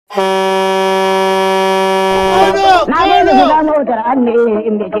Na daina shiga motar hannu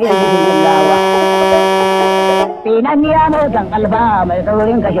inda ke gullawa. Sinan ya motan alfa mai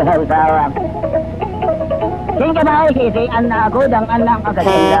saurin kashe Hausawa. Kin ga ba yake sai an na ko dan Allah aka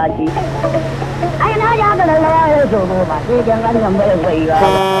tsira shi. Ai na ja ga lawa ya so ba sai dan Allah bai bai ba.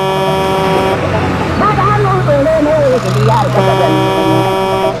 Ba da hannu tsoro ne yake ya ka gani.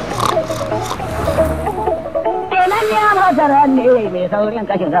 Sinan ya motar hannu mai saurin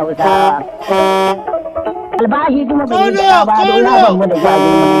kashe Hausawa. Albashi kuma bai yi ba don na ban mu da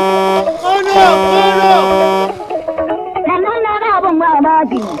jari. Sannan na ga abin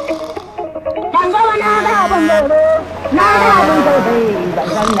mamaki. Tangawa na ga abin doro, na ga abin tausayi ban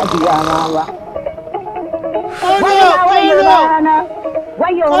san na kiyama ba. Wayo bana,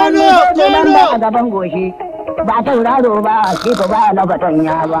 wayo wani ne nan ba a gaban goshi, ba tauraro ba, shi ko ba na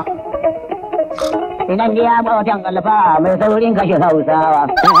fatanya ba. Inan ya bautan alfa mai saurin kashe Hausawa.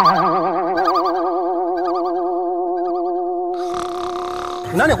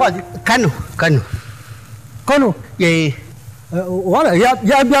 Ina ne kwaji? Kano. Kano? Wala ya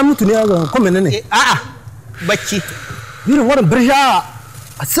biya mutu ne ko menene? A'a, bacci. Irin wannan birsha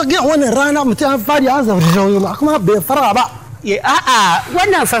a sage wannan rana mutum an fadi an zabar shawo kuma bai fara ba. A'a,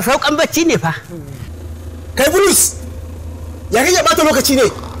 wannan sassauƙan bacci ne fa. Kai Bruce, ya kake bata lokaci ne?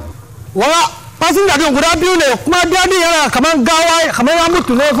 Wala fasin da guda biyu ne kuma dadi yana kamar gawa kamar ya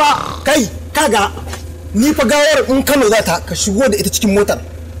mutu ne fa. Kai kaga ni fa gawar in Kano za ta ka shigo da ita cikin motar.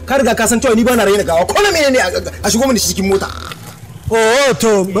 Ka riga ka san cewa ni ba na raina gawa ko na menene a shigo mini cikin mota. Oh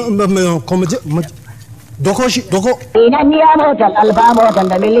to doko shi doko. Idan ni ya motar alba motar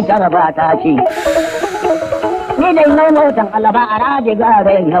da militar ba ta ci. Ni dai mai motar alba a raje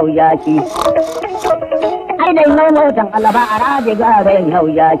gaben hauyaki. Ai dai mai motar alba a raje gaben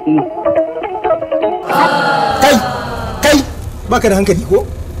hauyaki. Kai baka da hankali ko?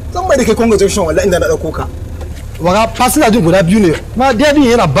 Zan bai da kai Congo Junction wallahi inda na dauko ka. Waga fasila jin guda biyu ne. Ma dadin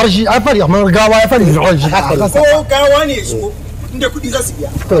yana barshi ai fari amma gawa ya fari zuwa shi. Ko gawa ne su inda kudi za su biya.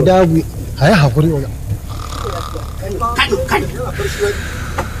 To da ai hakuri waga. Kai.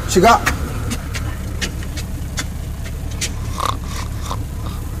 Shiga.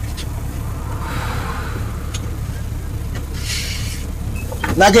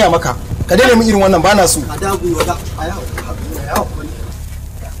 Na gaya maka ka daina min irin wannan bana so. A dagu waga. Ai hakuri.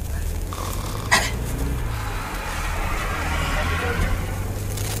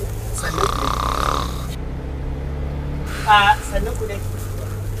 Sannan ku dai.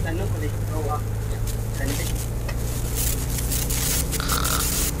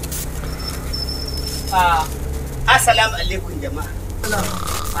 Assalamu alaikum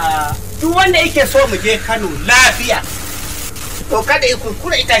jama'a. Duk wanda yake so mu je Kano lafiya, to kada ya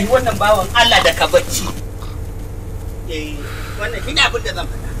kurkura ita shi wannan bawan Allah da ka bacci. Wannan shi ne abin da zan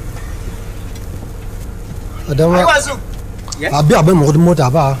faɗa. Adawa. Abi abin mu gudun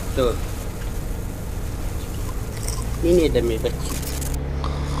mota ba. To. Ni ne da mai bacci.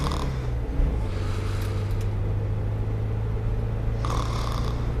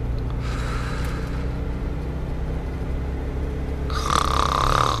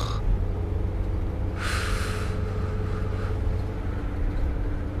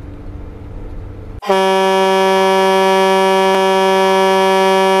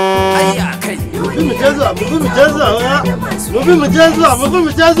 Mu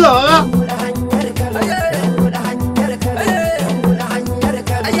jaza.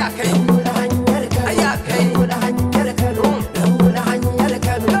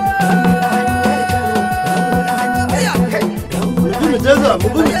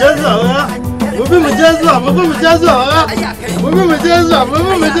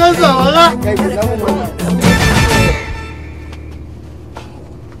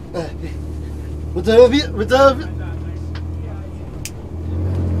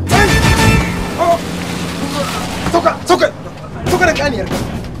 Toka da kaniyar.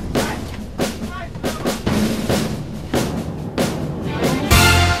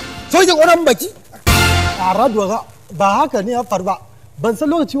 Sojin ƙoran baki? A raduwa ba haka ne ya faru ba. Ban san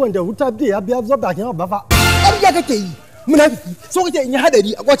lokaci wanda wuta biya ya biya zuwa bakin ba fa. Ƙarya kake yi. Munafiki. So kake in yi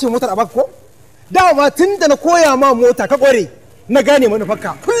hadari a kwace motar a baka ko? Dama tun da na koya ma mota ka ƙware na gane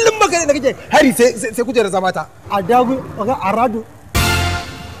manufarka. Kullum maka ne kake hari sai kujerar zama ta. A dagu waga a radu.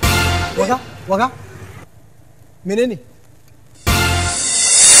 Waga. Menene?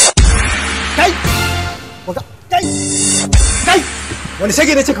 Kai! Waga. Kai! Wani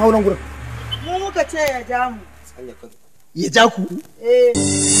shage ne ce kawo nan gurin? Mu muka ce ya ja mu. Ya ja ku?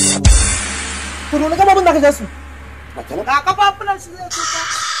 To dole ka babun da ka ja su. Ga kafafunan shi zai kuka.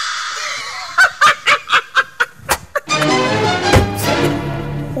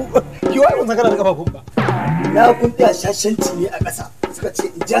 Ki wai mun magana da kafafun ba. na kunta shashanci ne a ƙasa suka ce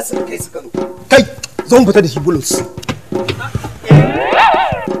in ja su kai su Kano. Kai zo mu fita da shi bulus.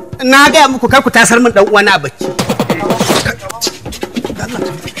 Na gaya muku kar ku tasar min dan uwana bacci.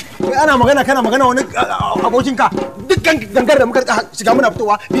 Kai ana magana kana magana wani abokinka dukkan gangar da muka shiga muna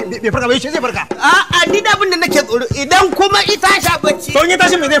fitowa bai farka ba shi zai farka. A'a ni da abin da nake tsoro idan kuma ita sha bacci. To in ya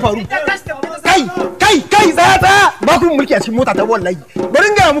tashi me zai faru? Kai tsaya ba ku mulki a cikin mota ta wallahi. Bari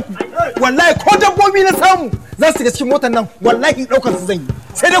in gaya muku wallahi ko dabbobi na samu za su shiga cikin motar nan wallahi daukar su zan yi.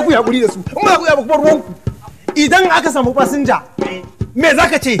 Sai dai ku yi hakuri da su. In ba ku yi kuma ruwanku. Idan aka samu fasinja me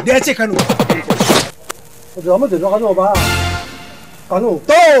zaka ce da ya ce Kano? Ba mu da Kano ba. Kano.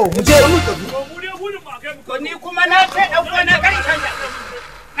 To mu je mu tafi. To ni kuma na ce dan uwana kar ki canja.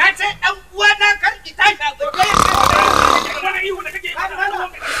 Na ce dan uwana kar ki canja. Wani ihu da kake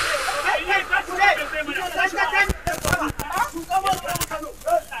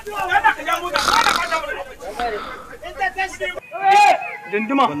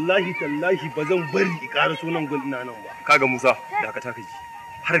Dindima wallahi tallahi ba zan bari ƙara sunan gulina nan ba. Kaga Musa da ka taka ji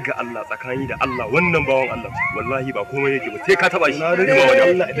har ga Allah tsakani da Allah wannan bawan Allah wallahi ba komai yake ba sai ka taba shi. Na rage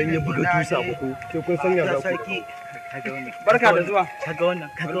Allah idan ya buga tusa ba ko sai kun sanya za ku. Barka da zuwa. Kaga wannan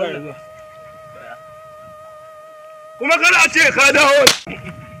zuwa. Kuma kada a ce ka dawo.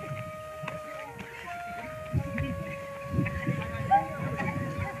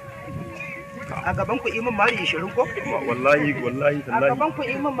 A gaban ku imin mari 20 ko? Wallahi tallahi. A gaban ku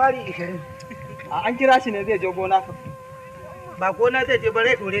imin mari 20. An kira shi ne zai je gona ka. Ba gona zai je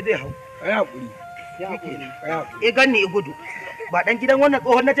bare dore zai hau. Kai hakuri. Ganni gudu. Ba dan gidan wannan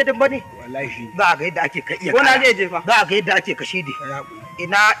tsohon na tadin bane? Wallahi. Za a ga yadda ake ka iya. Gona zai je fa. Za a ga yadda ake kashe di.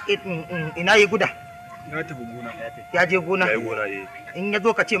 Ina yi guda. Na tafi gona. Ya je gona. Ya yi gona In ya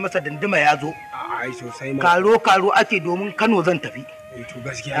zo ka ce masa dindima ya zo. Ai sosai ma. Karo ake domin Kano zan tafi. To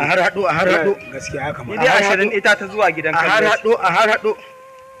gaskiya. A har hado. Gaskiya haka ma. Ni dai 20 ita ta zuwa gidan kallo. A har hado.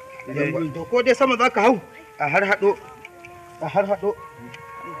 To ko dai sama zaka hau. A har hado.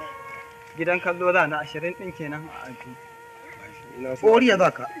 Gidan kallo za na 20 din kenan a aji. Oriya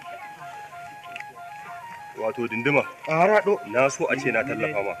zaka. Wato dindima. A har hado. Na so a ce na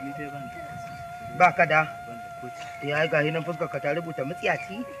tallafa ma. Ba ka da. Ya ga hinan fuskar ka ta rubuta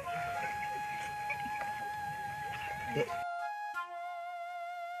mutsiyaci.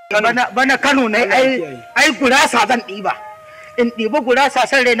 Bana Kano ne ai gurasa zan ɗiba. In ɗiba gurasa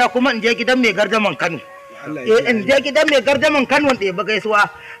san raina kuma in je gidan mai gardaman Kano. In je gidan mai gardaman Kano in ɗiba gaisuwa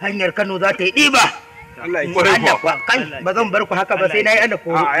hanyar Kano za ta yi ɗiba. Kai ba zan bar ku haka ba sai na yi ana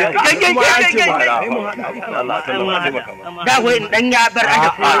koro. Da wai in dan ya bar ana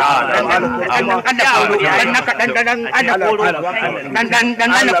koro. Dan naka dan ana koro. Dan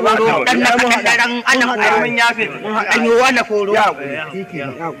ana koro. Dan naka dan ana koro. Mun yafe. Dan yi wani koro.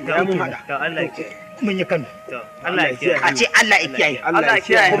 Mun yi Kano. A ce Allah ya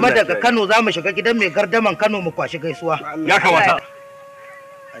kiyaye. Kuma daga Kano za mu shiga gidan mai gardaman Kano mu kwashi gaisuwa. Ya kamata.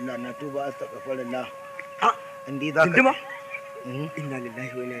 Allah na tuba astaghfirullah. Indi za ka. Dindima? Inna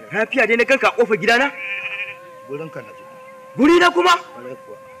lillahi wa inna ilaihi. Lafiya dai na ganka a kofar gidana? Gurin ka na zo. Guri na kuma? Kwarai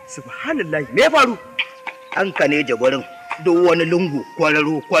kuwa. Subhanallahi. Me ya faru? An ka ne jabarin duk wani lungu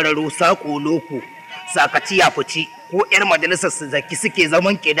kwararo sako loko sakaci ya fici ko yar majalisar su zaki suke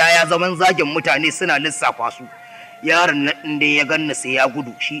zaman kidaya zaman zagin mutane suna lissafa su. Yaron nan inda ya ganna sai ya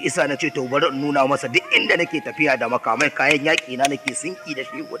gudu shi isa na ce to bari in nuna masa duk inda nake tafiya da makamai kayan yaki na nake sinki da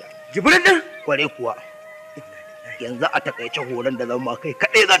shi guda. Jibrin din? Kware kuwa. Yanzu a takaice horon da zama kai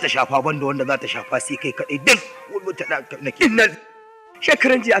kadai za ta shafa banda wanda za ta shafa sai kai kadai duk wulmuta nake.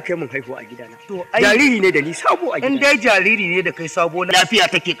 Shekaran jiya aka yi min haihuwa a gidana. Jariri ne da ni sabo a gidana. In dai jariri ne da kai sabo lafiya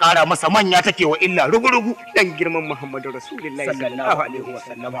take kara masa manya take wa illa rugurugu. Dan girman Muhammadu Rasulullahi sallallahu alaihi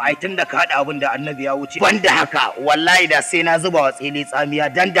wasallam. Ai tun da ka hada abin da Annabi ya wuce. Banda haka wallahi da sai na zuba wa tsele tsamiya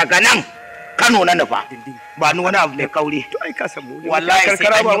dan daga nan Kano na nufa. Ba ni wani abu mai kauri. To ai ka samu. Wallahi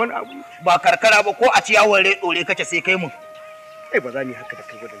karkara ba wani abu. Ba karkara ba ko a ciyawar dore kace sai kai mun. Ai ba za mu yi haka da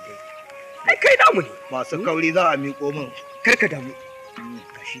kai ba dan ai kai namu ne. Masu kauri za a miƙo min. Karka damu.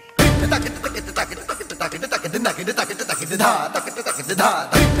 Kashi.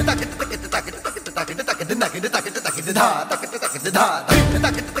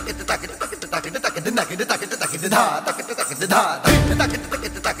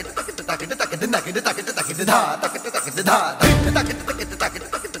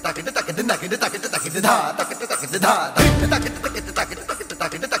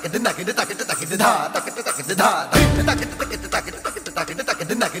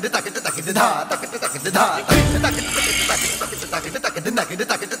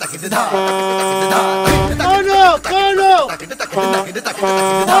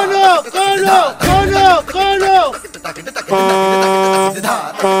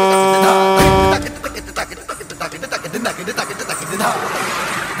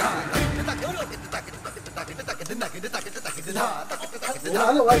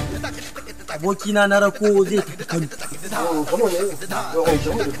 Abokina na rako zai tafi Kano.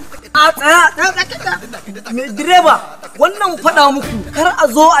 A tsaya, mai direba, wannan faɗa muku kar a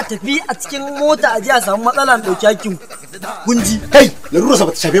zo a tafi a cikin mota a je a samu matsala na ɗauki hakin kunji. Kai, larura sa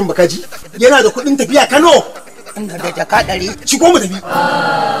bata shafe mu bakaji. Yana da kuɗin tafiya Kano. Ina da jaka 100. Ci ko mu tafi.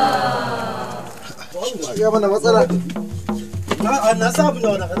 Ya mana matsala. Na sabu da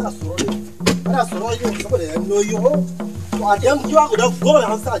wannan kana tsoro ne. Kana tsoro yau saboda yan noyi ho. To a dan kiwa guda goma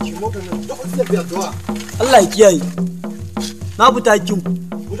an sa a cikin motar nan. Duk sai biya dawa. Allah ya kiyaye. Na fita hakin.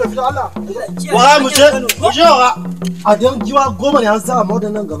 Mu tafi da Allah. Wa mu ce wa. A dan kiwa goma ne an sa a motar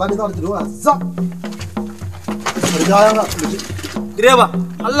nan gaba da za ta dawa. Za. Direba,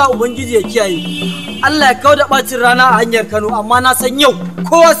 Allah Ubangiji ya kiyaye. Allah ya kauda bacin rana a hanyar Kano, amma na san yau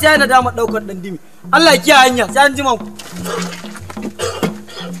kowa sai yana dama daukar dan dimi. Allah ya kiyaye hanya, sai an jima ku.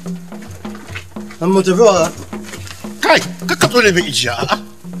 An mu tafi wa. Kai, kakka tsole mai ijiya a'a.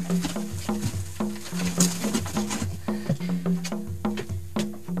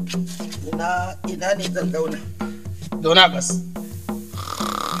 Ina ne zan dauna? Dauna gas.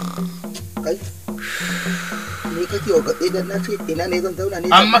 Kai. Ni kake wa gatse dan na ce ina ne zan zauna ne?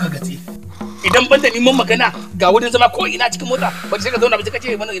 An maka gatse. Idan banda neman magana ga wurin zama ko ina cikin mota ba sai ka zauna ba sai ka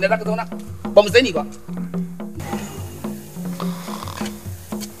ce mana ina zaka zauna ba mu sani ba.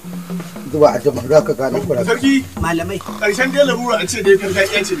 Zuwa a jama'a za ka gane kura. Sarki Malamai. karshen dai larura a ce dai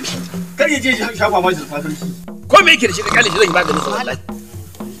gargajiya ce da shi. Kar ya je shafa ma da sarki. Ko me yake da shi da kalle shi zan yi maganin sa wallahi.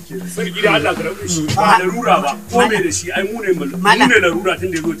 Sarki da Allah ka rabu shi ba larura ba ko me da shi ai mu ne larura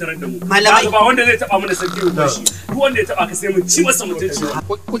tun da yazo tarar da mu. Ba wanda zai taba mana sarki ba shi. Duk wanda ya taba ka sai mun ci masa mutunci.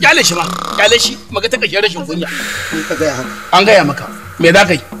 Ku kyale shi ma, kyale shi maga ta kashe rashin kunya. Ka ga haka. An gaya maka. Me za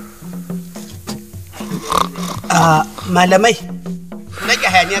ka yi? Malamai. Nake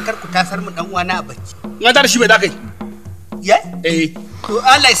hayaniya kar ku tasar mu dan uwana a bacci. In an tada shi me za ka yi? Ya? Eh. To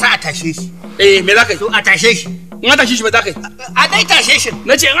Allah ya sa a tashe shi. Eh, me za ka yi? To a tashe shi. In an tashe shi me za ka yi? A dai tashe shi.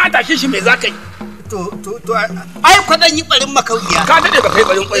 Na ce in an tashe shi me za ka yi? To ai ku dan yi barin makauliya. Ka dade ba kai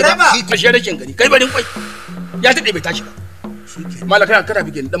barin kwai ba. Shi kashe rashin gari. Kai barin kwai. Ya dade bai tashi ba. Malaka kana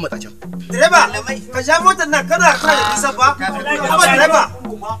bige ni dan matsacin. Direba, ka sha motar nan kana da bisa ba. Kuma direba.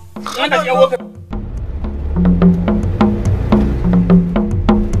 Wannan yawo ka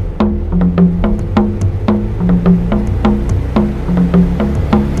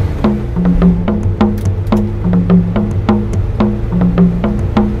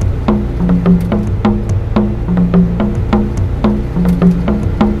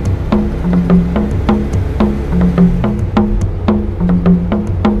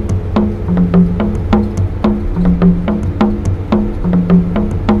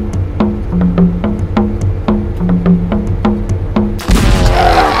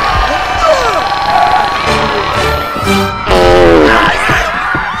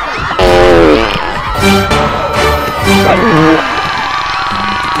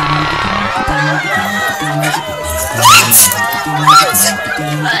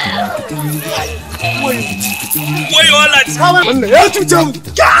Wannan ya cuce mu.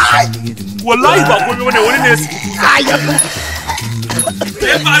 Wallahi ba komai bane wani ne ya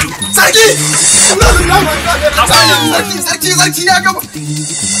Sarki! Sarki ya gaba.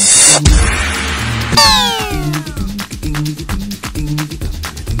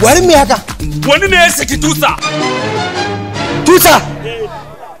 Wani me haka? wani ne ya saki tusa. Tusa!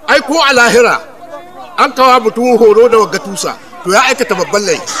 Ai ko a lahira an kawo mutum horo da wagga tusa to ya aikata babban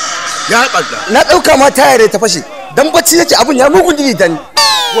laifi. Ya ɓadda. Na ɗauka ma tayar ta fashe. Dan bacci yake abun ya mugun jini dan.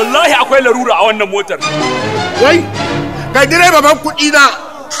 Wallahi akwai larura a wannan motar. Wai, ga direba ban kuɗi na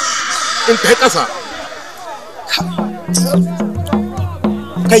in kai ƙasa.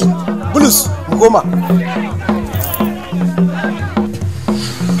 Kai, Bulus, mu koma.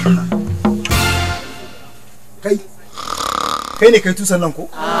 Kai ne kai tusan nan ko?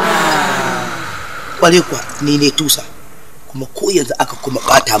 Kware kuwa ni ne tusa. Kuma ko yanzu aka kuma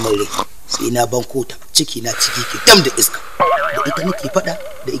bata min rai sai na banko ta ciki na ciki ke dam da iska. Da ita nake fada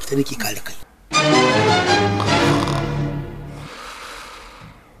da ita nake kare kai.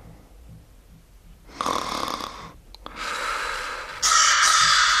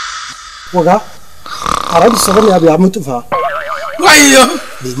 Waga, Arabi sabon ya biya mutu fa. Wayyo!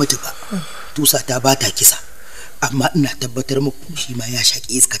 Bai mutu ba. Tusa ta bata kisa. amma ina tabbatar muku shi ma ya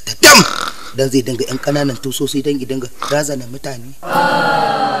shaƙi iska ta dam dan zai dinga yan kananan tusosi dan idan ga razana mutane.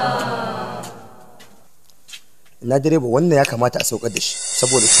 Na direba wannan ya kamata a saukar da shi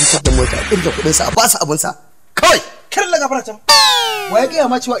saboda cutar da mota a kirga kudin sa a ba su abin sa kawai. Kar la gafara can. Waye ga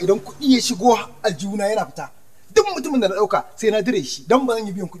ma cewa idan kuɗi ya shigo aljuna yana fita duk mutumin da na dauka sai na dire shi dan ba zan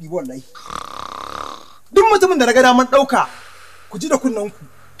yi biyan kuɗi ba wallahi. Duk mutumin da na ga daman dauka ku ji da kunnan ku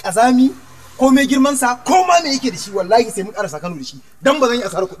kazami ko mai girman sa ko ma me yake da shi wallahi sai mun karasa Kano da shi dan ba zan yi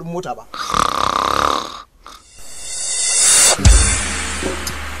asarar kuɗin mota ba.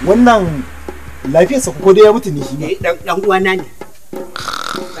 Wannan lafiyarsa ko dai ya mutu ne shi ne? Dan uwana ne.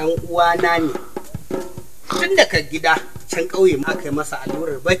 Dan uwana ne. Tun daga gida can ƙauye ma kai masa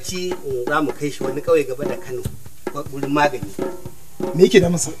allurar bacci za mu kai shi wani ƙauye gaba da Kano wurin magani. Me yake da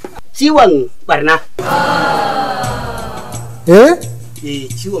masa? Ciwon barna.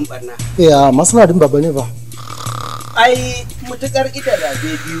 Ciwon barna. Masanadin baba ne ba. Ai mutukar ita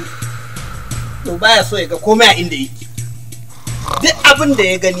rabe biyu to baya so ya ga komai a inda yake. Duk abin da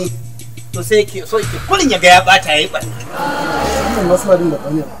ya gani to sai yake so yake kullun ya ga ya bata yayi barna. Wannan masanadin baba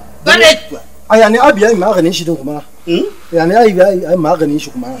ne ba. Bane. Aya ne abi yayi maganin shi din kuma. Ya ne ai maganin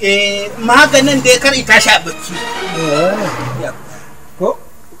shi kuma. Maganin da ya kar ita sha bacci. Ko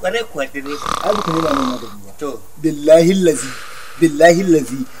kwarai kuwa dire. Ai ba ne ba magani ba. To billahi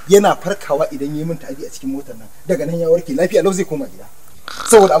lazi yana farkawa idan yayi min ta'adi a cikin motar nan daga nan ya warke lafiya lau zai koma gida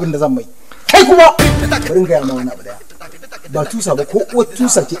saboda abin da zan mai. Kai kuma bari ga ma wani abu daya. Ba tusa ba ko uwar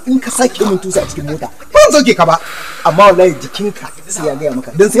tusa ce in ka sake min tusa a cikin mota ban sauke ka ba amma wallahi jikinka sai ya gaya maka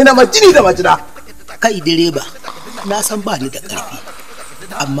dan sai na ma jini da majina. Kai direba na san ba ni da ƙarfi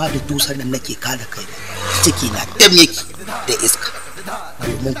amma da tusar nan nake kare kai ciki na dam yake da iska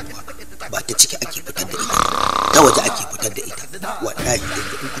domin kuwa ba ta ciki ake fitar da ita ta waje ake fitar da ita wallahi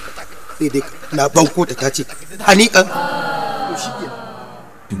sai dai na banko ta ce hanikan to shike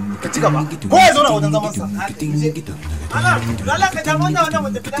ka ci gaba ko ya zauna wajen zaman sa. Allah ka ta wannan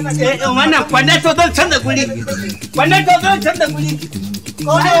wanda fitan ka wannan kwanne to zan canza guri. Kwanne to zan canza guri.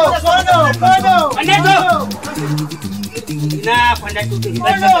 Kono. Kwanne to. Ina kwanne to.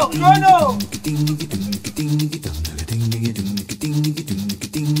 Kono.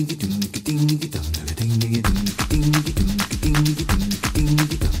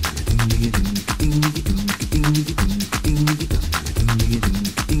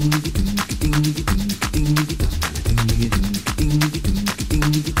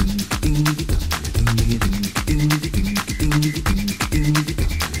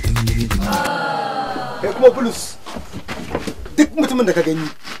 duk mutumin da ka gani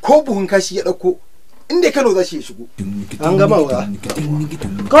ko buhun kashi ya dauko inda Kano za shi ya shigo an gama wa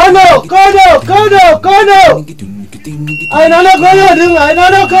Kano ai na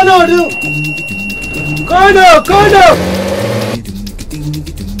Kano din Kano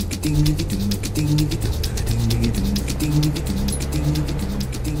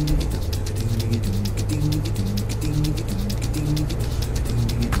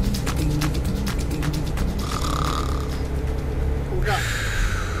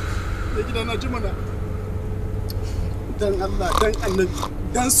dan Allah dan annabi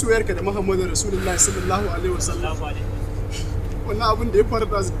dan soyayyarka da Muhammadu Rasulullahi sallallahu alaihi wasallam wannan abin da ya faru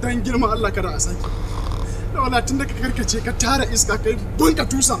da dan girman Allah kada a saki da wala tun da ka karkace ka tara iska kai bunka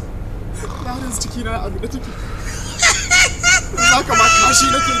tusa na ran ciki na abu da take zaka ma kashi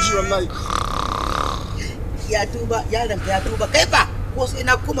nake ji wallahi ya tuba yaron ka ya tuba kai ba ko sai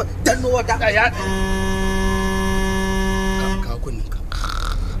na kuma danno wata ya ka kunnin ka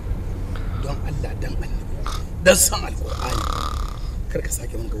don Allah dan annabi dan san alqur'ani kar ka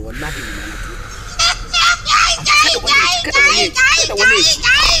sake manga wallahi ni na tuba kada wani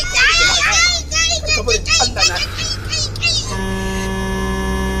Allah na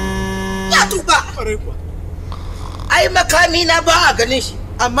ya tuba ai makami na ba a ganin shi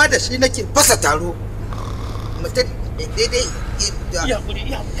amma da shi nake fasa taro mutum daidai ya kuri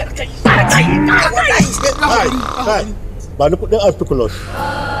ya karkai ba ni kudin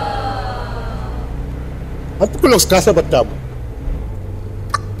articulus ka sabata mu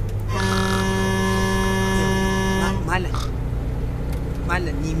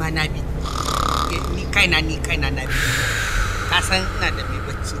malam ni ma na bi ni kaina na bi ka san ina da mai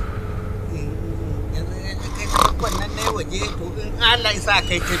bacci yanzu kai wannan na waje to in Allah ya sa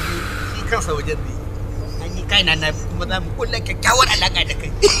kai ta biyu shi kansa wajen ne ni kaina na bi kuma za mu kulla kyakkyawar alaka da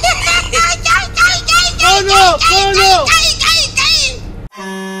kai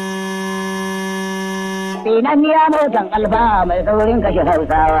Sinanniya motan alfa mai saurin kashe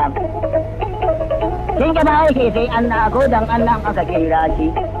Hausawa. Kin ga ba sai an na ko dan Allah aka kira shi.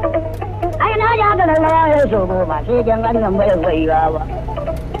 Ai na ya ga rawa ya so ba sai jan annan bai bai ba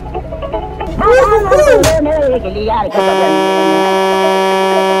ne kiliyar ka ba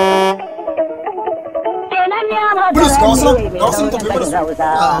Bruce, ga wasu tafi Bruce.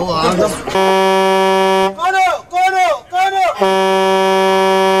 Kono!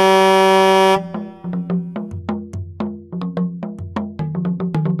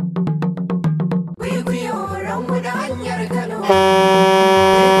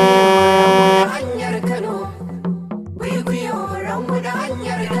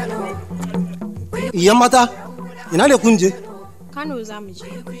 Yan mata, ina ne kun je? Kano za mu je.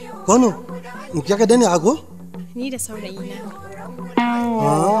 Kano? In kika dani ago? Ni da saurayina.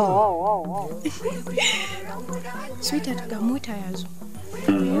 Sweetheart ga mota ya zo.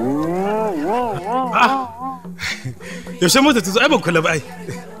 Yaushe mota ta zo ai ban kula ba ai.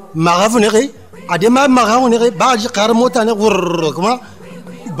 Magafu ne kai? A dai ma magafu ne kai ba ji karar mota ne gurr kuma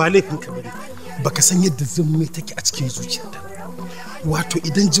ba laifin ka bane. Baka san yadda zummai take a cikin zuciyarta. Wato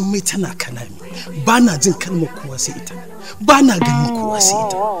idan jummai tana kalami ba na jin kalmar kowa sai ita, ba na ganin kowa sai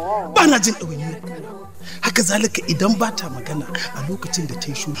ita, ba na jin ɗawainiyar kowa. Haka zalika idan ba ta magana a lokacin da ta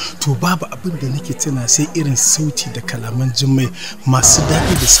yi shuru to babu abin da nake tuna sai irin sauti da kalaman jummai masu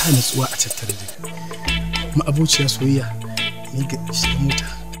daɗi da sa nutsuwa a tattare da ni. Ma'abociya soyayya ni ga shi mota.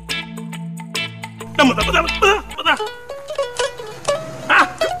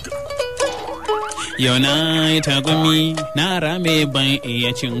 Yau na yi tagumi na rame ban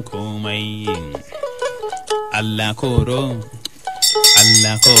iya cin komai. Allah koro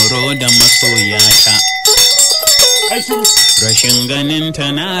da masoyata. Rashin ganin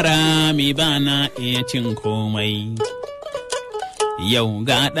ta na rami ba na iya cin komai. Yau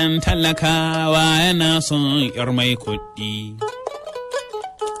ga ɗan talakawa yana son yar mai kuɗi.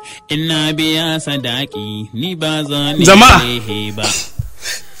 Ina biya sadaki ni ba zan yi ba.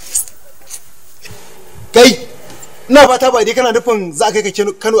 Kai, ina fata ba dai kana nufin za ka kai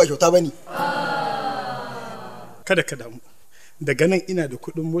Kano a kyauta bane. Kada ka damu. Daga nan ina da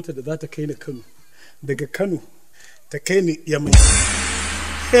kuɗin mota da za ta kai ni Kano. Daga Kano ta kai ni Yamai.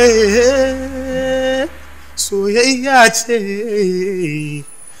 Soyayya ce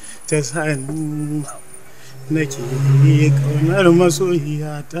ta sani nake kaunar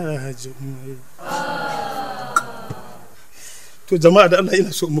masoyiya ta Jummai. To jama'a da Allah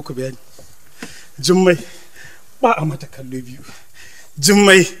ina so muku bayani. Jummai ba a mata kallo biyu.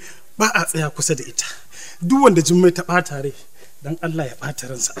 Jummai ba a tsaya kusa da ita. Duk wanda Jummai ta ɓata rai dan Allah ya ɓata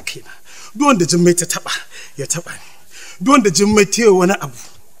ransa a kaina. Duk wanda Jummai ta taɓa ya taɓa ni. Duk wanda Jummai ta yi wani abu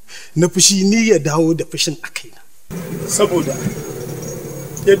na fushi ni ya dawo da fushin a kaina. Saboda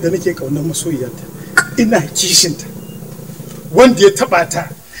yadda nake kaunar masoyiyarta ina kishinta. Wanda ya taɓa ta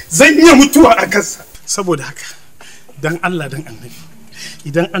zan iya mutuwa a kansa. Saboda haka dan Allah dan Annabi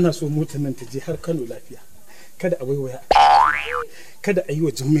idan ana so motar nan ta je har Kano lafiya kada a waiwaya, kada a yi wa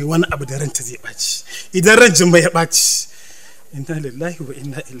Jummai wani abu da ranta zai ɓaci. Idan ran Jummai ya ɓaci inna lillahi wa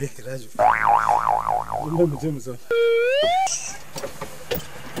inna ilaihi raji'un. Jummai mu je mu zauna.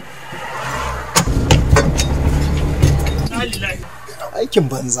 Aikin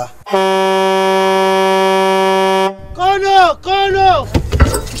banza. Kono!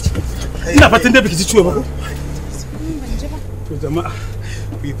 Ina fatan da biki ji ciwo ba ko? To jama'a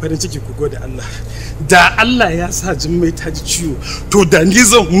ku yi farin ciki ku gode Allah. Da Allah ya sa Jummai ta ji ciwo to da ni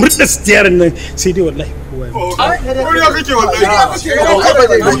zan murda stiyarin nan sai dai wallahi kowa ya mutu. Koriya kake wallahi.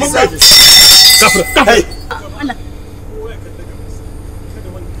 Kai.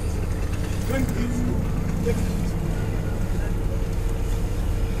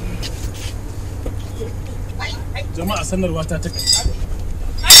 Jama'a sanarwa ta kai.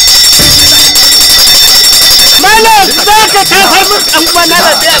 Malam za ka tafar min an kwana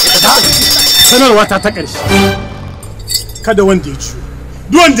da biya. Sanarwa ta ƙarshe. Kada wanda ya ciwo.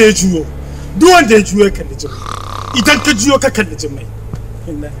 Duk wanda ya ciwo. Duk wanda ya ciwo ya kalli Jummai. Idan ka ciwo ka kalli Jummai.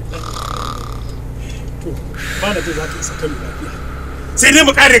 To, ba na je za ka isa Kano lafiya. Sai dai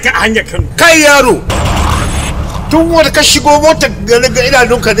mu kare ka a hanyar Kano. Kai yaro. Tun wanda ka shigo mota ga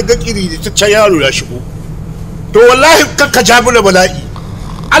idanunka daga kiri da ta yaro ya shigo. To wallahi kanka ja mana bala'i.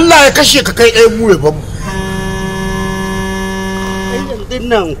 Allah ya kashe ka kai ɗaya mu ya bamu. Yanzu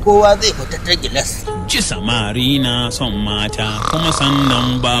nan kowa zai fita ta gilas. Ci samari na son mata kuma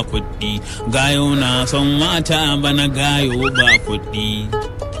sannan ba kuɗi. Gayo na son mata bana gayo ba kuɗi.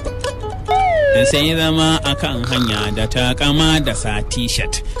 Sai zama akan hanya da ta kama da sa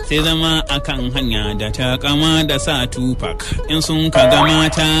t-shirt. Sai zama akan hanya da ta kama da sa tupac. In sun kaga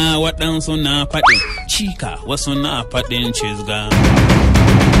mata waɗansu na faɗin cika wasu na faɗin cizga.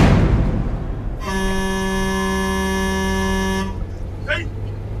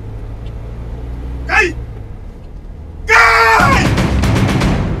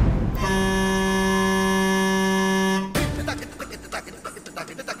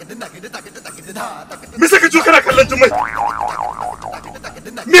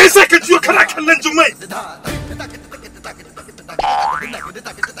 yasa ka jiyo kana kallon Jummai?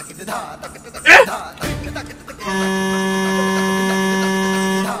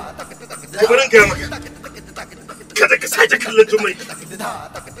 Bari ga maka. Kada ka sake kallon Jummai.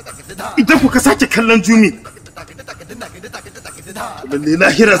 Idan ku ka sake kallon Jumi. Lalle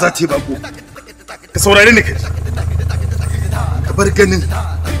lahira za ta yi bako. Ka saurare ni kai. Ka bar ganin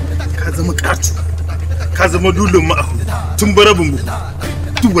ka zama ƙato. Ka zama dulun ma'ahu tun barabin mu.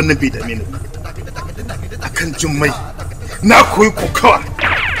 Duk wannan bai dame ni. Akan Jummai na koyi kokawa.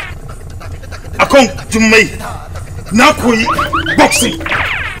 Akan Jummai na koyi boxing.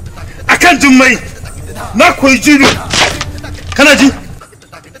 Akan Jummai na koyi judo. Kana ji?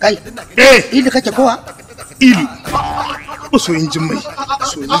 Kai. Ilu kake kowa? Ilu. Masoyin Jummai.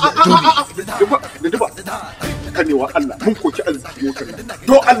 Soyi da duba. Kanewa Allah mun koki arziki motar nan.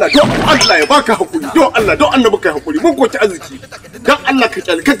 Don Allah ya baka hakuri. Don Allah don annabi kai hakuri. Mun koki arziki. Dan Allah ka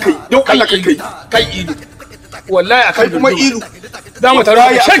kyale kai. Don Allah ka kai. Kai Ilu. Wallahi akan kuma Ilu. Za mu tara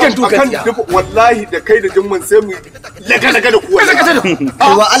ya shaken dukan ya. Wallahi da kai da Jumman sai mu laga da kuwa.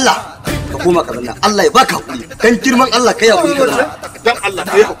 Wa Allah ka koma ka zanna. Allah ya baka hakuri. Dan girman Allah kai hakuri ka zanna. Dan Allah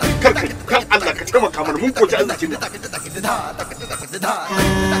kai hakuri. Kar kai. Dan Allah ka taimaka mana mun koki arzikin nan.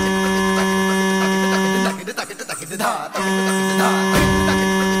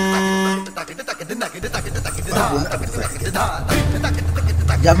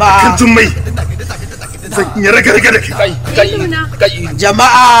 Jama'a kan Jummai zan iya raga da kai.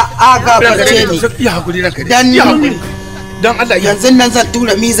 Jama'a aga bace ni. Ya hakuri ranka. Dan Allah yanzu nan zan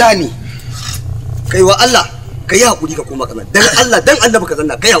tura mizani. Kai wa Allah ka yi hakuri ka koma kana. Dan Allah dan annabi ka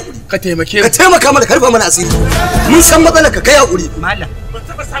zanna kai hakuri. Ka taimake mu. Ka taimaka mana karfa mana asiri. Mun san matsalar ka kai hakuri. Malam.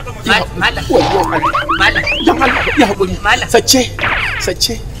 Malam. Dan Allah ya hakuri.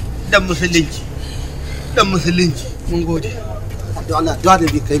 Sace. Dan musulunci. Mun gode. Da Allah da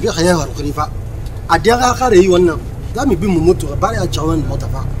bi kai bi hayar hakuri fa. A da ka kare yi wannan za mu bi mu mutu ba ya cewa wannan mota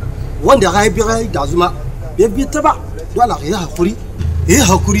fa. Wanda ya bi da zuma bai bi ta ba. Dole ka yi hakuri.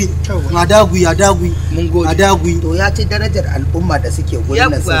 Hakuri. Na dagui. Mun gode. To ya ce darajar al'umma da suke gurin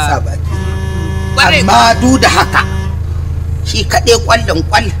nan sun sa baki. Amma duk da haka shi kaɗai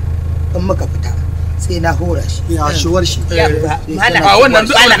kwallon in muka fita sai na hora shi. Ya shiwar shi. Malam. A wannan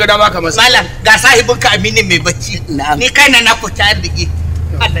duk wani gada maka masa. Malam ga sahibinka Aminu mai bacci. Ni kaina na fita arziki.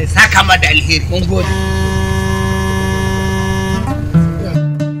 Allah ya saka ma da alheri. Mun gode.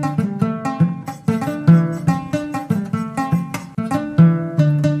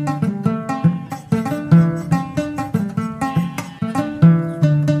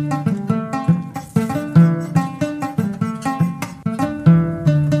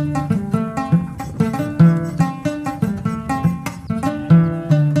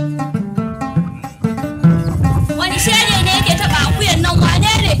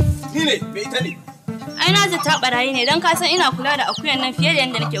 barayi ne don ka san ina kula da akuyan nan fiye da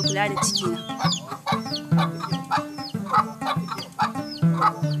yadda nake kula da cikina.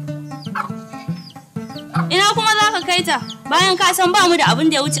 Ina kuma za ka kai ta bayan ka san ba mu da abin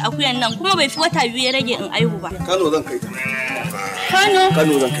da ya wuce akuyan nan kuma bai fi wata 2 ya rage in aihu ba. Kano zan kai ta. Kano?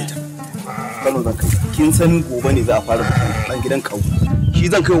 Kano zan kai ta. Kano zan kai ta. Kin san gobe ne za a fara dan gidan kawu. Shi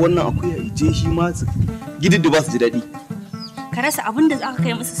zan kai wannan akuya je shi ma su gididdi ba su ji daɗi. Ka rasa abin da za ka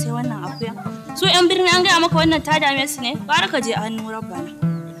kai musu sai wannan akuya. Su 'yan birni an gaya maka wannan ta dame su ne, ƙara ka je a hannun rabbana.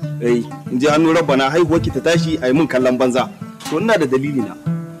 In je hannun rabbana haihuwar ki ta tashi a yi min kallon banza. To ina da dalili na.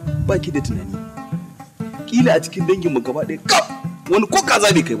 Ba ki da tunani. Kila a cikin dangin mu gaba ɗaya kaf wani ko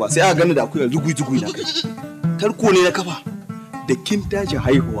kaza bai kai ba sai aka gani da akuyar zugui na kai. Tarko ne na kafa da kin tashi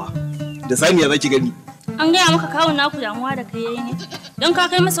haihuwa da saniya zaki gani. An gaya maka kawun naku damuwa da kai yayi ne. Don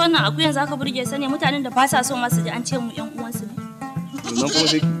ka kai masa wannan akuyan zaka burge sa ne mutanen da ba sa so masu ji an ce mu 'yan uwansu ne. Nan kuma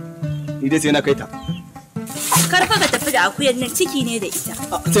sai ni dai sai na kai ta. Kar fa ka tafi da akuyan nan ciki ne da ita.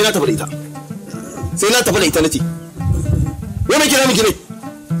 Sai na tafi da ita. Sai na tafi da ita nace. Wai me kira miki ne?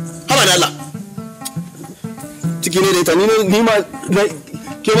 Haba da Allah. Ciki ne da ita ni ma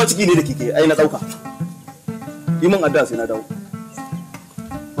ke ma ciki ne da kike ai na dauka. Yi min addu'a sai na dawo.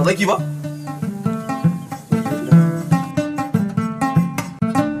 Ba zaki ba?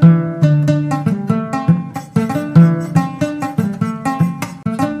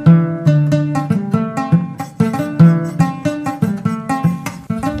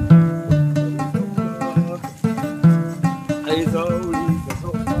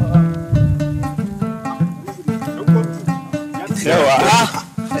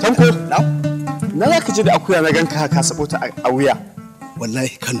 Ji da akuya na ganka ka sabo ta a wuya.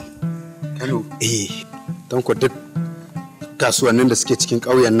 Wallahi Kano don ku duk kasuwannin da suke cikin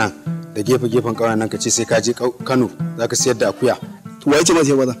ƙauyen nan da gefen ƙauyen nan ka ce sai ka je Kano za ka siyar da akuya To wai ce ma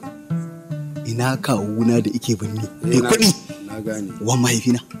sai maza. Ina kawuna da yake binni. Kuɗi. Na gane. Wan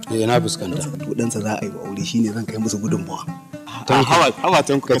mahaifina. Na fuskanta. To ɗansa za a yi wa aure shine zan kai musu gudunmawa. Hawa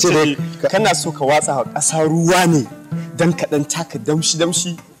tanku ka ce dai kana so ka watsa wa ƙasa ruwa ne dan ka dan taka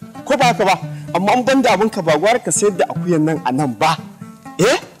damshi ko ba haka ba amma an banda abin ka ba gwara ka sayar da akuyan nan a nan ba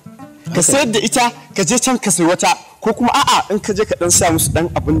ka sayar da ita ka je can ka sai wata ko kuma a'a in ka je ka dan sa musu dan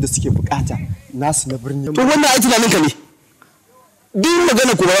abin da suke bukata nasu na birni. To wannan ai tunanin ka ne. Duk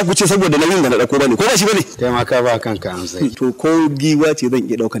magana ko ba ku ce saboda nauyin da na dauko bane ko ba shi bane. Kai ma ka ba kanka amsai. To ko giwa ce zan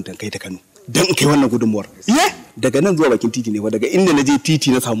iya daukan tankai ta Kano. Dan in kai wannan gudunmuwar. Daga nan zuwa bakin titi ne ba daga inda na je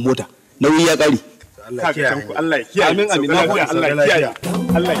titi na samu mota nauyi ya kare. Allah ya kiyaye. Allah ya kiyaye. Amin amin. Allah ya kiyaye.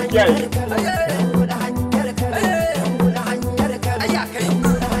 Allah ya kiyaye.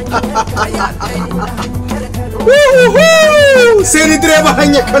 Sai ni direba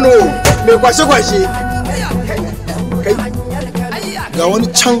hanyar Kano mai kwashe-kwashe. Kai, ga wani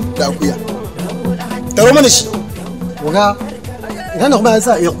can da akuya. Taro mana shi. Waga, idan da kuma ya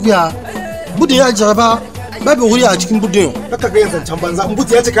sa ya kuya, budin ya jaraba, babu wuri a cikin budin. Kaka ga yin zancen banza, in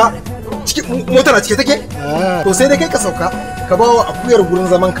buti ya cika, cikin motar a cike take? To sai dai kai ka sauka, ka ba wa akuyar gurin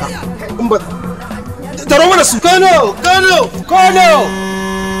zaman ka. In ba, taro mana su. Kano! Kano! Kano!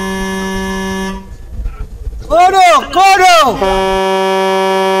 Kano! Kano!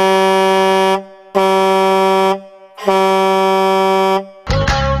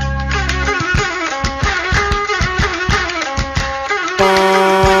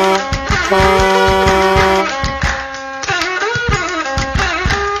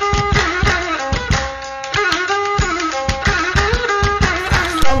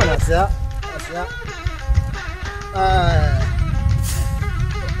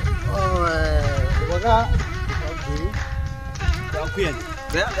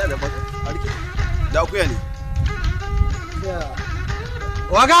 Da akuya ne.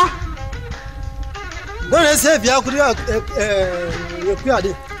 Waga? Dole sai biya kudi ya kuya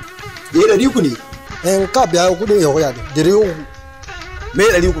din. Ku ne. Ka biya kudi ya kuya din. 300. Me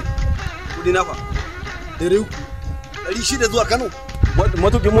 300? Kudi na fa. 300. 600 zuwa Kano.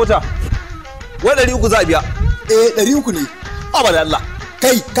 Matukin mota. Wai 300 za a biya. 300 ne. Abada Allah.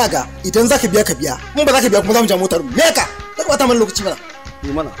 Kai kaga idan zaka biya ka biya. Mun ba zaka biya kuma za mu ja motar. Me ka? Ka bata mana lokaci mana.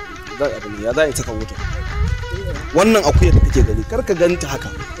 Ni mana. Ya za a yi saka wuta. Wannan akuya da kake gani kar ka ganta haka.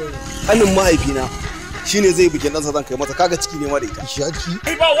 Kanin mahaifina shine zai bikin ɗansa zan kai masa kaga ciki ne ma da ita. Shi ciki.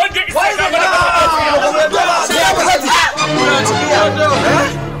 Ba wanda isa ka bana.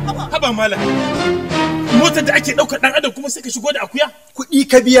 Haba mala. Motar da ake ɗaukar ɗan adam kuma sai ka shigo da akuya? Kuɗi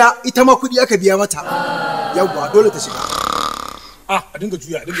ka biya ita ma kuɗi aka biya mata. Yawwa dole ta shiga. A dinga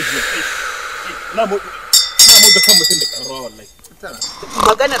juya a dinga juya. Na mu da kan mutum da ƙarrawa wallahi.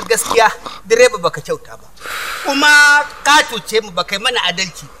 Maganar gaskiya direba baka kyauta ba kuma ka tuce mu baka mana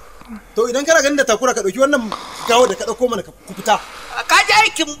adalci. To idan kana ganin da takura ka dauki wannan gawo da ka dauko mana ku fita. Ka ji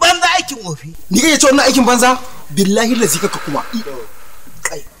aikin banza aikin wofi. Ni kake ce wannan aikin banza? Billahi lazi kaka kuma.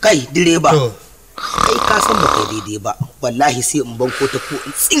 Kai direba. Kai ka san ba kai daidai ba. Wallahi sai in banko ta ko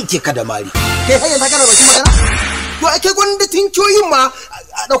in tsinke ka da mari. Kai har yanzu kana bakin magana? To ake gwanda tinkiyoyin ma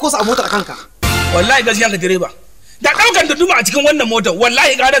a dauko su a motar kanka. Wallahi gaskiya ka direba. Da ɗaukan da duma a cikin wannan motar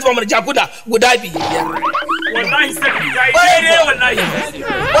wallahi ga zuwa mana jakuna guda 5. Wallahi sai ka yi daidai wallahi.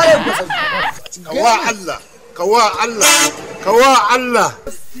 Kawa Allah, kawa Allah, kawa Allah.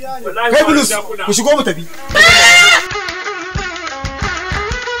 Kai Bulus, ku shigo mu tafi.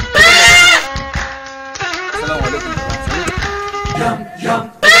 Assalamu alaikum.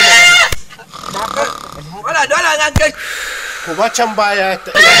 Wala dole ga kai. Ko ba can baya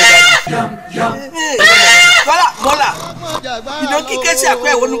ta Mola, idan kika ce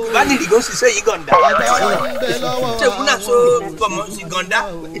akwai wani bani rigon su sai yi gonda. Ce kuna so kuma su gonda?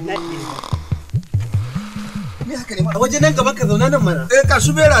 Me haka ne? A waje nan gaba ka zauna nan mana. Ka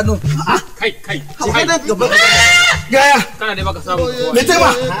su bera no. Kai. Shiga nan gaba. Gaya. Kana ne baka samu. Me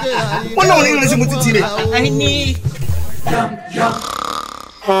tema? Wannan wani irin rashin mutunci ne. Ai ni.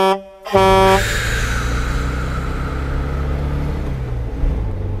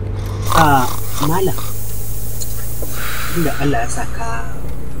 Malam. Inda Allah ya sa ka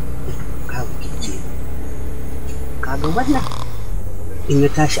wuce ka ga wannan in ya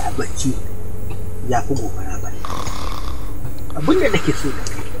tashi a bacci ya fi gobara ba abin da nake so da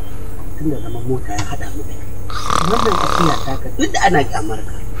kai tunda zaman mota ya haɗa mu da wannan akuya ta ka duk da ana kyamar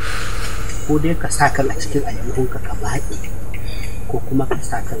ka ko dai ka sa kan a cikin aljihunka ka baƙi ko kuma ka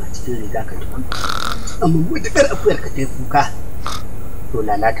sa kan a cikin riga ka tukun amma mutukar akuyar ka ta yi kuka to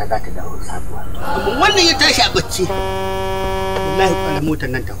lalata za ta dawo sabuwa amma wannan ya tashi a bacci wallahi kwanan motar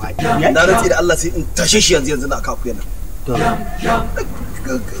nan ta faɗi na rantsi da Allah sai in tashe shi yanzu na aka akuya nan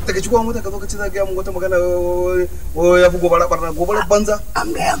daga cikin mota ka zo ka ce za ka ga mu wata magana ya fi gobara barna gobarar banza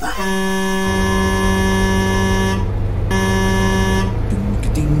an gaya ma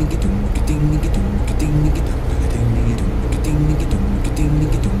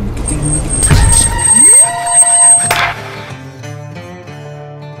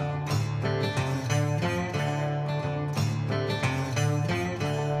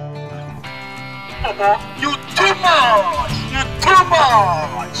You too much! You too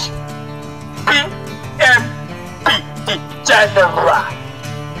much! PMP General!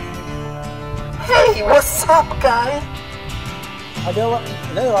 Hey, what's up, guy?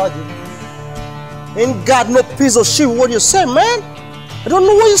 Ain't got no piece of shit with what you say, man. I don't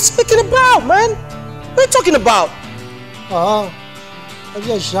know what you're speaking about, man. What are you talking about? I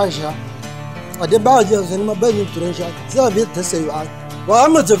just sha. I did buy just in my bedroom to sha. So a bit to say well,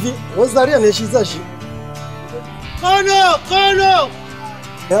 I'm not a bit. What's that and she's a she? Kono!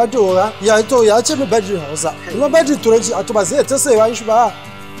 Ya dora, ya to ya ce mi bedroom Hausa. Kuma bedroom turanci a to ba sai ta sai wa shi ba.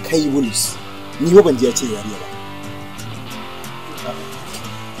 Kai Bulus, ni ba ban ji ya ce yariya ba.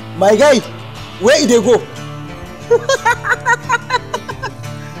 My guy, where did they go?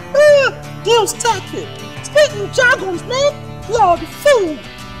 Damn, stop it. Speaking jargons, man. You're the fool.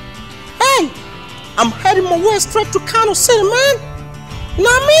 Hey, I'm heading my way straight to Kano City, man. You know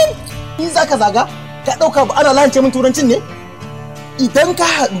what I mean? Ni zaka zaga? Ka dauka ba ana lance min turancin ne? Idan ka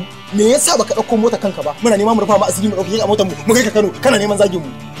haɗu, me yasa baka dauko mota kanka ba? Muna neman mu rufa ma asiri mu dauke a motar mu kai ka Kano, kana neman zagin mu.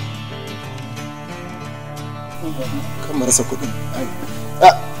 Kan marasa kuɗin.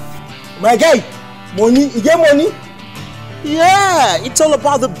 My guy, money, you get money? Yeah, it's all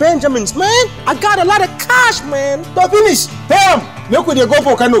about the Benjamins, man. I got a lot of cash, man. To finish, bam! Make we dey go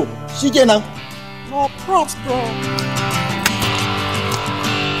for Kano. Shikenan. No props, bro.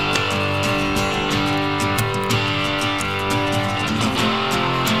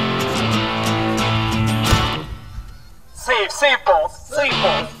 Save, boss.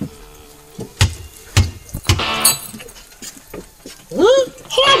 Huh?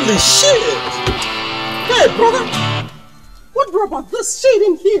 Holy shit! Hey, brother! What brought about this shit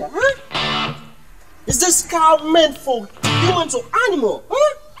in here, huh? Is this cow meant for humans or animal,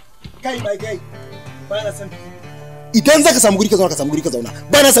 huh? Guy, my guy. Bana san fili. Idan zaka samu guri ka zauna,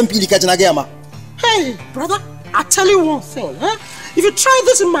 Bana san fili ka ji na gaya ma. Hey, brother, I tell you one thing, huh? If you try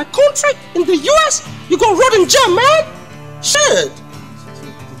this in my country, in the US, you gonna rot in jail, man! Shit!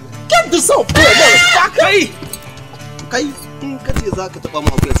 Get this up here, motherfucker! Kai, in ka ce zaka taba mu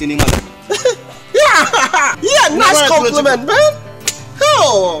akuya sai ne ma. Yeah, nice compliment, man!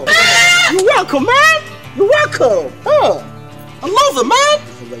 Oh! You're welcome, man! You're welcome! Oh! I love it, man!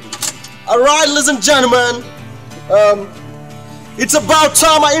 Alright, ladies and gentlemen, it's about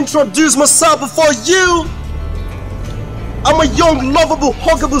time I introduce myself before you. I'm a young, lovable,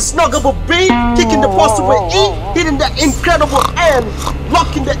 huggable, snuggable beat, kicking the possible E, hitting the incredible N,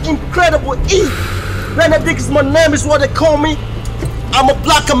 locking the incredible E. Benedict is my name, is what they call me. I'm a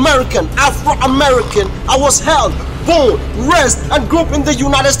black American, Afro-American. I was held, born, raised, and grew up in the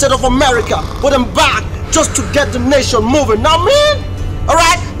United States of America. But I'm back just to get the nation moving. Now, man,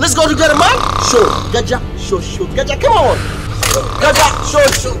 alright, let's go together, man. Sure, getcha, sure, getcha, come on. Getcha,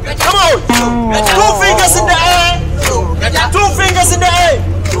 sure, come on. 2 fingers in the air. 2 fingers in the air.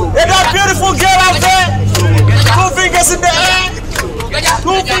 Hey, that beautiful girl out there. 2 fingers in the air.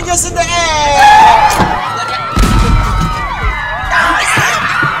 2 fingers in the air.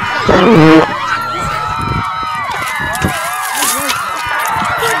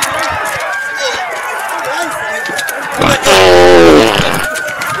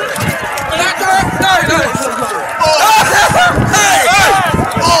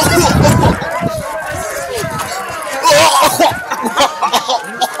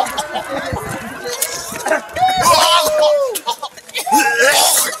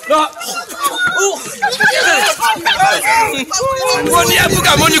 Wani ya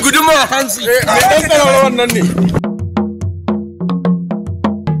buga mani gudunmawa hansi. Me ɗan tsara wannan ne.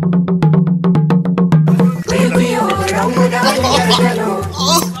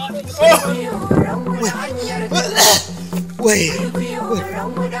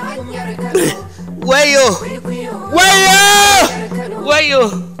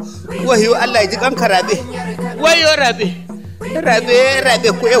 Wayo Allah ya ji kanka Rabe. Wayo Rabe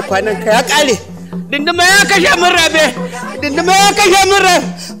ko yau kwanan ka ya kare. Dindima ya kashe min Rabe.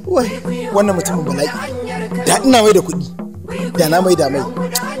 Wannan mutumin bala'i. Da ina mai da kuɗi. Da na mai da mai.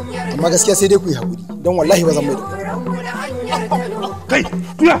 Amma gaskiya sai dai ku yi hakuri don wallahi ba zan mai da kuɗi. Kai,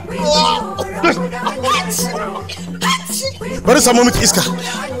 tuya. Bari samu miki iska.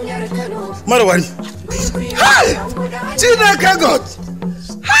 Mara wari. Hey! Chineke God!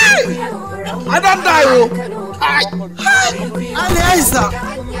 Hey! I don't die, oh! Hey! Ali Isa!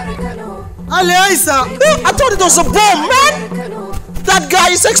 I thought it was a bomb, man! That guy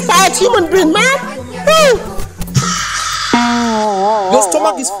is expired human being, man! Your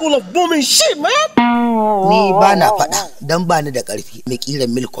stomach is full of booming shit, man! Ni ba na faɗa don ba ni da ƙarfi mai ƙiran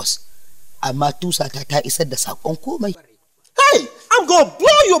milkos, amma tusata ta isar da saƙon komai. Hey! I'm gonna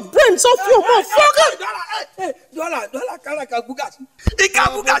blow your brains off your motherfucker! Dola kara ka buga shi.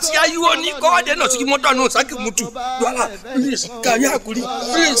 Ka buga shi yayi wani ko da no cikin motar no saki mutu. Dola please ka yi hakuri.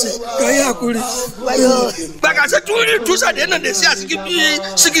 Please ka yi hakuri. Ba ka sai turi tusa da nan da sai a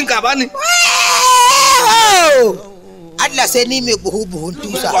cikin ka bani. Allah sai ni mai buhun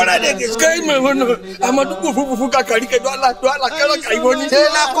tusa. Kwara da ke kai mai wannan amma duk buhu ka kari kai dola kara kai wani. Sai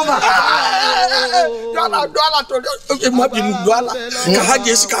na kuma. Dola to ma bi mu dola. Ka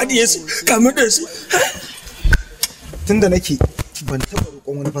hage shi ka hadiye shi ka mude shi. Tunda nake ban taba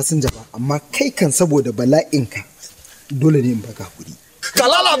roƙon wani fasinja ba, amma kai kan saboda bala'inka dole ne in baka hakuri.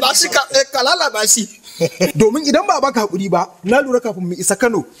 Kalala ba shi. Domin idan ba baka hakuri ba, na lura kafin mu isa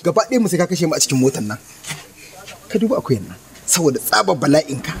Kano gaba ɗaya mu sai ka kashe mu a cikin motar nan. Ka duba akwai nan saboda tsabar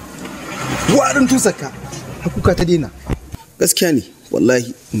bala'inka. Warin tusarka hakuka ta daina. Gaskiya ne,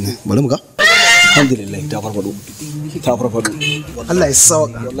 wallahi. Bari mu ga. Alhamdulillah ta farfado. Allah ya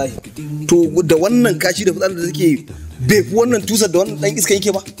sauka. Wallahi. To da wannan kashi da fitsarin da take bai fi wannan tusar da wannan dan iska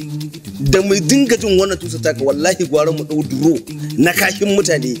yake ba. Da mu dinga jin wannan tusar ta ka wallahi gwaran mu dau duro na kashin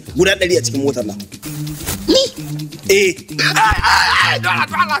mutane guda 100 a cikin motar nan. Dola.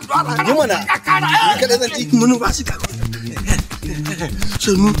 Yi mana. Ni kada zan ci. Munu ba shi ka.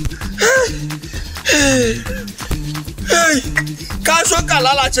 Sunu. Ka so ka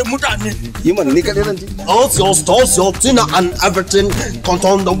lalace mutane. Yi mana ni kada zan ci. All your stores, your dinner and everything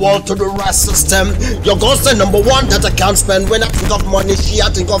control the world to the rest system. Your girl say number one that I can't spend. When I think of money, she I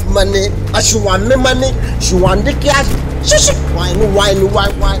think of money. And she want me money, she want the cash. Shishi, why?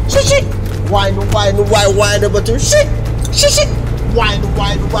 Shishi, why? But shit, shishi, why?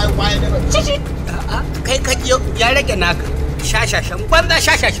 Shishi. Kai ka ya rage naka. Shashashan banza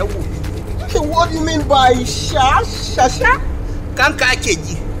shashashan ku. What do you mean by shasha? Kanka ake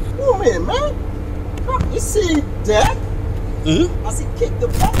ji. Oh man. Is he dead? Has he kicked the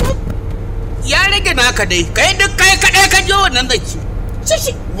bucket? Ya rage naka dai. Kai duk kai kadai ka je wannan zaki.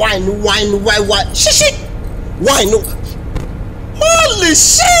 Shishi. Why? Shishi. Why no? Holy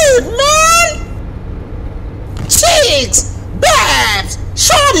shit, man! Chicks, babes,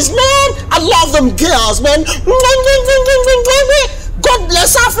 shorties, man. I love them girls, man. God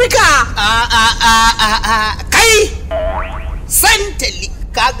bless Africa. Kai. Santali.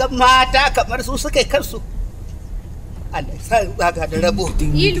 Kaga mata kamar su suka kansu. Allah sai zaga da rabo.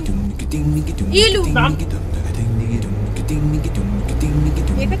 Ilu.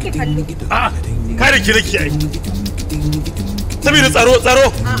 Me kake kallo? Kare kirki ai. Saboda tsaro.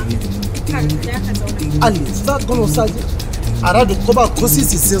 Ali, start gano saje. A radu ko ba ko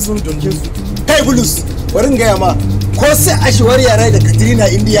sisi sai sun doke su. Kai Bulus, bari in gaya ma, ko sai ashewar yara da Katrina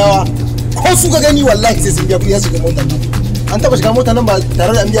Indiyawa, ko su ga gani wallahi sai sun biya kuɗi su ga motar nan. An taba shiga motar nan ba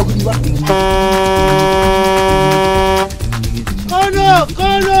tare da an biya kuɗi ba.